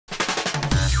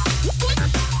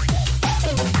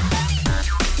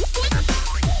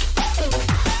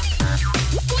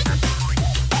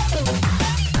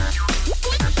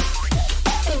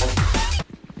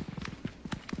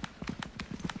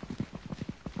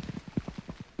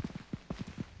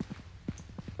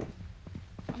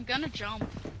I'm gonna jump.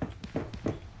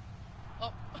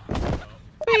 Oh.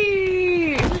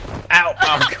 Whee! Ow!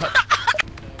 Oh, God.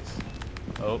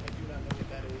 Oh. I do not know what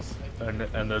that is.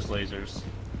 And there's lasers.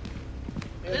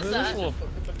 What is Look that?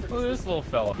 at this little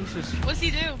fella. He's just... What's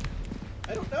he do?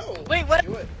 I don't know. Wait, what?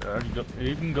 Do it.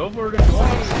 you can go for it if you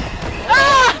want.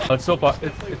 Ah! Oh, it's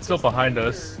still behind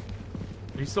us.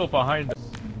 He's still behind us.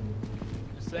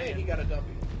 Just Hey, saying. he got a W.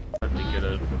 I have to get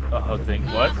a hug thing.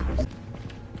 What?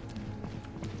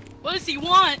 What does he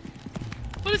want?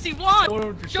 What does he want?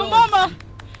 Oh, Joe Mama!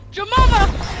 Joe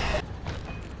Mama!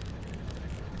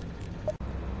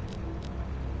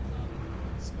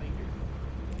 Spider.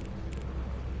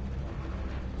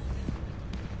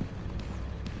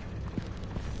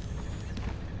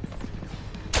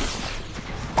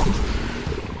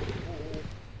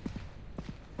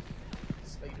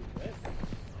 Spider web.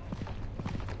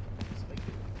 Spider.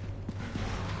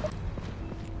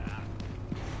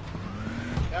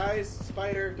 Guys,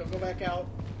 spider, don't go back out.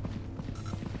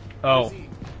 Oh. Where's he?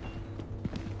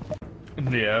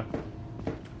 Yeah.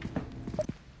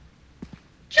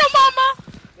 Joe Mama!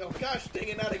 Oh gosh, dang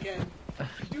it, not again. You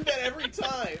do that every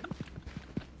time.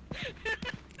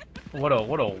 What a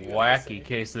wacky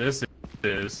case this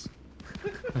is.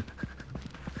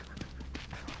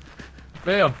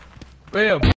 Bam!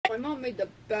 Bam! My mom made the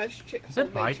best chicken. Is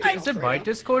it my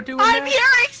Discord doing I'm that?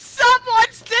 hearing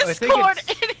someone's I think Discord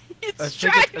it's- and I it's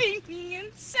think driving me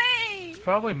insane! It's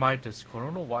probably my Discord. I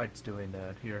don't know why it's doing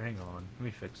that. Here, hang on. Let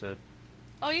me fix it.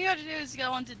 All you gotta do is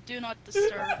go on to Do Not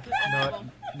Disturb.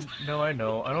 No, I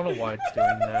know. I don't know why it's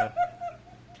doing that.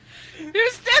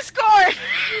 Here's Discord!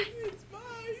 It's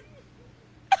mine.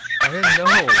 I didn't know.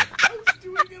 I was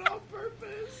doing it on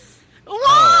purpose.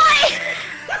 Why?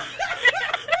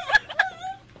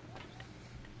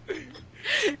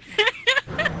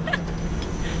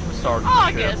 Sorry.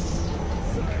 August.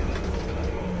 Sorry,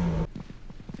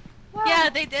 Yeah,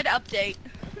 they did update.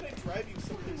 how can I drive you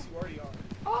someplace you already are?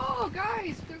 Oh,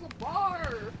 guys, there's a bar.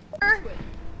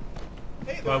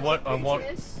 Hey, I want.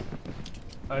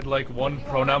 I'd like one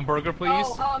pronoun burger, please.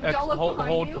 Oh, don't look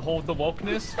behind you. hold the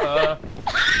wokeness. Don't look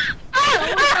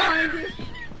behind you.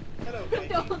 Hello,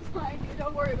 Don't look behind you.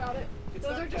 Don't worry about it. It's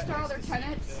Those not are just that our nice other to see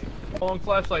tenants. today. Long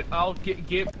flashlight. I'll get.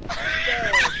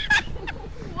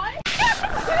 What?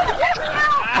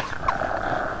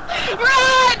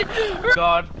 Run!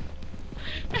 God.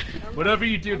 Whatever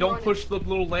you do, don't push the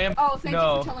little lamp. Oh, thank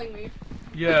no. you for telling me.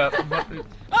 Yeah.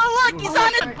 Oh look, he's on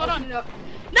it! Alright, Hold open on. it up.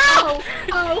 No!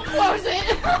 Oh, close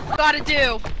it. Gotta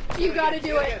do. You gotta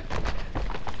do it. Again.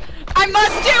 I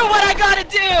must do what I gotta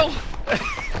do!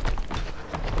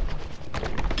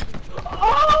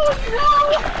 Oh, no!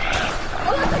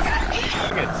 Oh, that's a guy.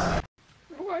 Nuggets.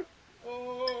 Okay.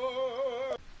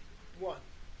 Oh, one.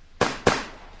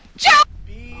 Joe!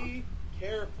 Be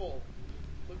careful.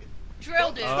 Look at.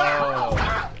 Drill dude. Oh.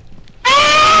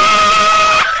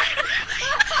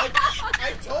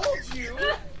 I told you.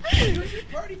 Here's your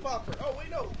party popper. Oh wait,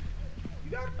 no.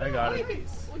 You got. I got Oh, it.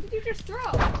 what did you just throw?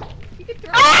 You could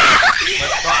throw.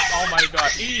 Oh my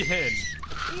God, Ethan!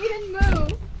 Eden,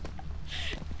 move.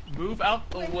 Move out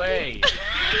the way.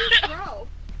 Throw.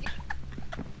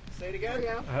 Say it There we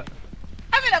again. go.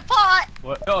 I'm in a pot!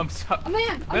 What? No, I'm sorry. A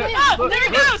man. A Look, man. Oh, look, there he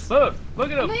look, goes! Look,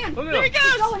 look at him! Man, Look at there him! he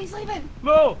He's goes! going. He's leaving.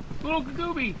 No! Little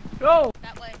Gooby! No!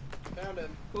 That way. Found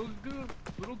him. Little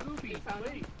Gooby! You found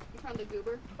Wait! him. You found the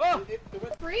goober. Oh! It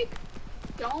went. Freak.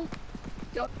 Don't.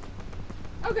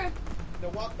 Okay. No,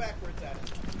 walk backwards at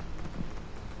it.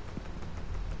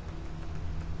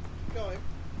 Keep going.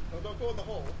 No, don't go in the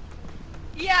hole.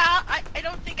 Yeah, I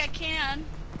don't think I can.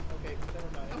 Okay, never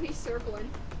Oh, mind. he's circling.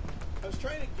 I was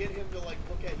trying to get him to like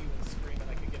look at you and scream, and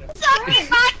I could get him. Suck in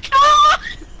my cock!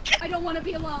 I don't want to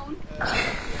be alone. Ah!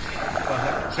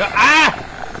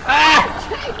 Ah!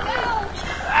 Hey, no!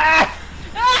 Ah!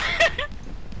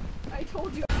 I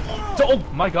told you. Oh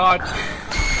my God!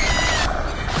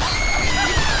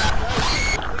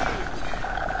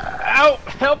 Ow!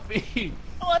 Help me!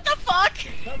 What the fuck?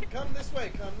 Come this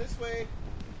way. Come this way.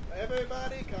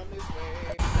 Everybody, come this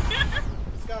way.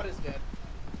 Scott is dead.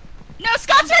 No,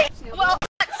 Scott's right! Well,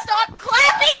 stop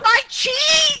clapping my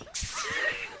cheeks!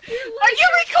 Are you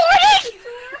recording?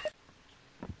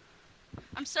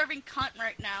 I'm serving cunt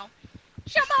right now.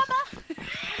 Show mama!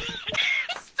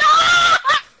 Stop!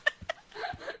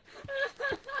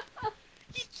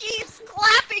 He keeps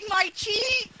clapping my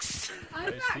cheeks! I'm I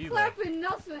not see that. clapping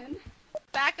nothing.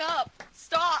 Back up.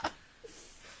 Stop.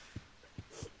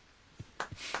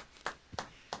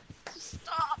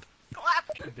 Stop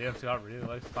clapping. Damn, Scott really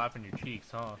likes slapping your cheeks,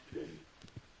 huh?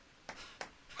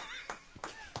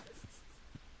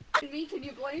 Me? Can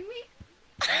you blame me?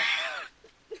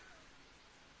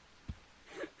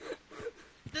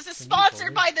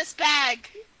 sponsored by this bag.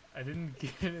 I didn't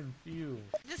get infused.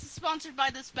 This is sponsored by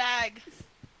this bag.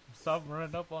 Stop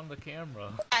running up on the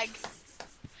camera.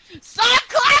 Stop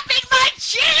clapping my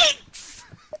cheeks!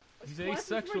 He's Clap with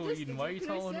asexual, resistance, Eden. Why are you what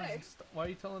can I telling him? say? Why are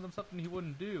you telling him something he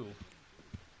wouldn't do? You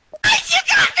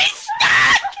got me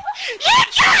stuck! You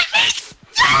got me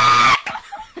stuck!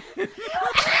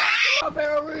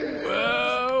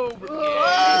 Whoa!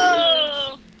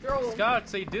 Whoa! Scott,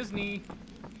 say Disney.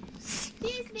 Disney!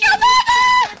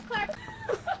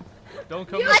 Don't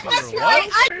come That's this here. right!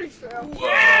 What?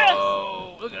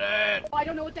 Whoa! Look at that! I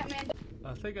don't know what that man did.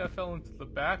 I think I fell into the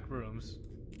back rooms.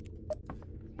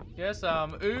 Yes,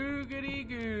 I'm oogity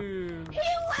goo. He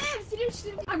lives! He didn't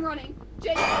shoot. I'm running.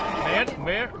 Jake. Man. That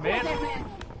man.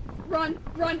 Run,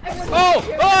 everyone.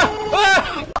 Oh! Ah!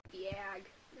 Ah! Biag.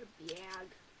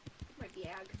 My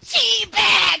biag.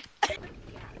 Teabag!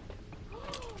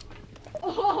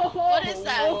 Oh! What is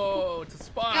that? Whoa, it's a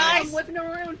spy. Guys. I'm whipping it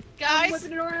around. Guys. I'm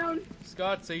whipping it around.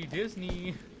 Scott, say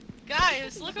Disney.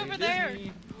 Guys, look Say over there.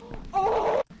 Disney.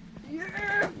 Oh!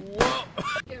 Yeah! Whoa!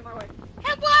 Get in my way.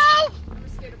 Hello! I'm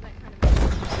scared of that kind of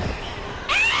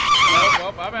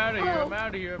Oh, I'm out of here. I'm out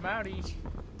of here.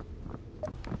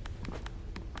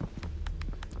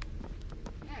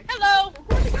 Hello!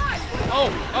 Where's the guy?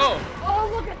 Oh!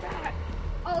 Oh, look at that!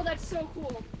 Oh, that's so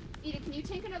cool. Eden, can you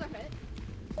tank another hit?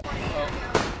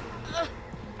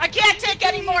 I can't take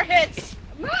any more hits!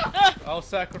 No! I'll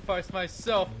sacrifice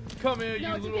myself. Come here, No,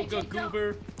 you it's little okay, Jake, no.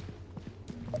 goober.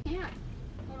 Can't.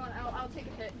 Hold on, I'll take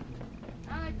a hit.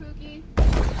 Hi, Pookie.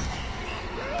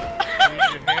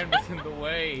 Your hand was in the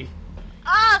way.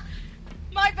 Ah!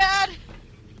 My bad!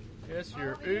 Yes,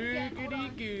 you're Oh, again, hold oogity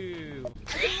on. goo.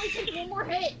 I can only take one more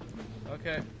hit.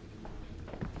 Okay.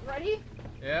 Ready?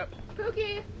 Yep.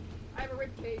 Pookie! I have a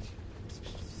rib cage.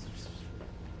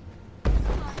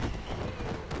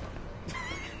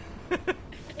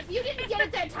 If you didn't get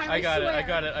it that time, I got swear. it.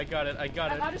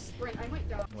 I'm out of sprint. I might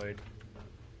die. Wait.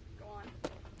 Go on.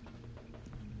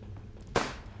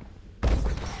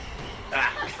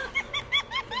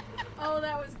 Oh,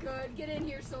 that was good. Get in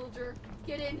here, soldier.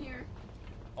 Get in here.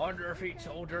 On your feet,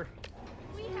 soldier.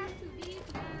 We have to leave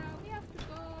now. We have to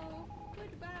go.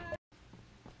 Goodbye.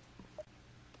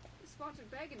 Sponsored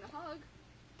begging the hug.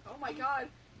 Oh my god.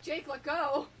 Jake, let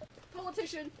go.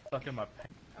 Politician. Stuck in my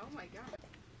pants. Oh my god.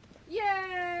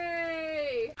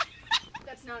 Yay!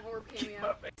 That's not an orb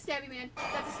cameo. Stabby man.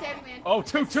 That's a stabby man. Oh,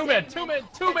 two men. Two of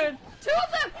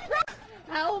them! Run!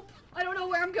 Help! I don't know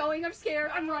where I'm going. I'm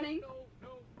scared. I'm running. No.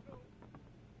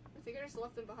 I think I just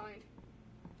left them behind.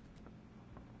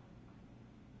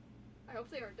 I hope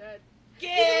they aren't dead.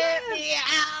 Get me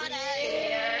out of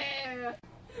here! Yeah.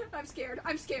 I'm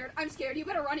scared. You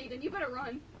better run, Eden. You better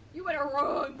run. You better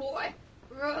run, boy.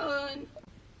 Run.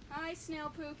 Hi,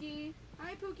 Snail Pookie.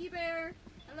 Hi, Pookie Bear.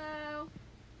 Hello.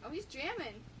 Oh, he's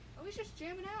jamming. Oh, he's just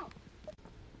jamming out.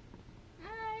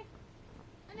 Hi.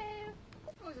 Hello.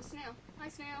 Oh, there's a snail. Hi,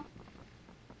 snail.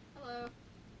 Hello.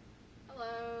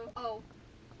 Hello. Oh,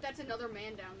 that's another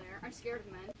man down there. I'm scared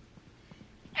of men.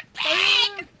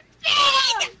 Big!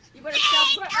 You better stop.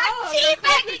 I'm Oh, I'm gonna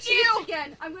clap your teabagging cheeks you!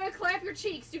 again. I'm gonna clap your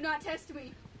cheeks. Do not test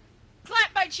me.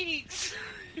 Clap my cheeks!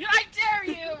 I dare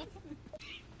you!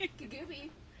 Gagooby.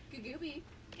 Gagooby.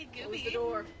 Close Gooby. the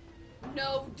door.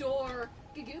 No door.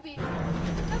 Gagooby.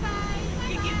 Bye-bye.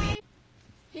 Gagooby.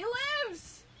 He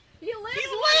lives! He lives! He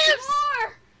once lives!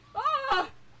 more! Oh!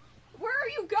 Where are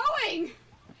you going?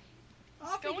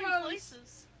 Off he Going goes.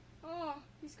 places. Oh,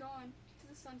 he's gone. To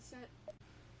the sunset.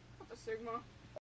 What the Sigma?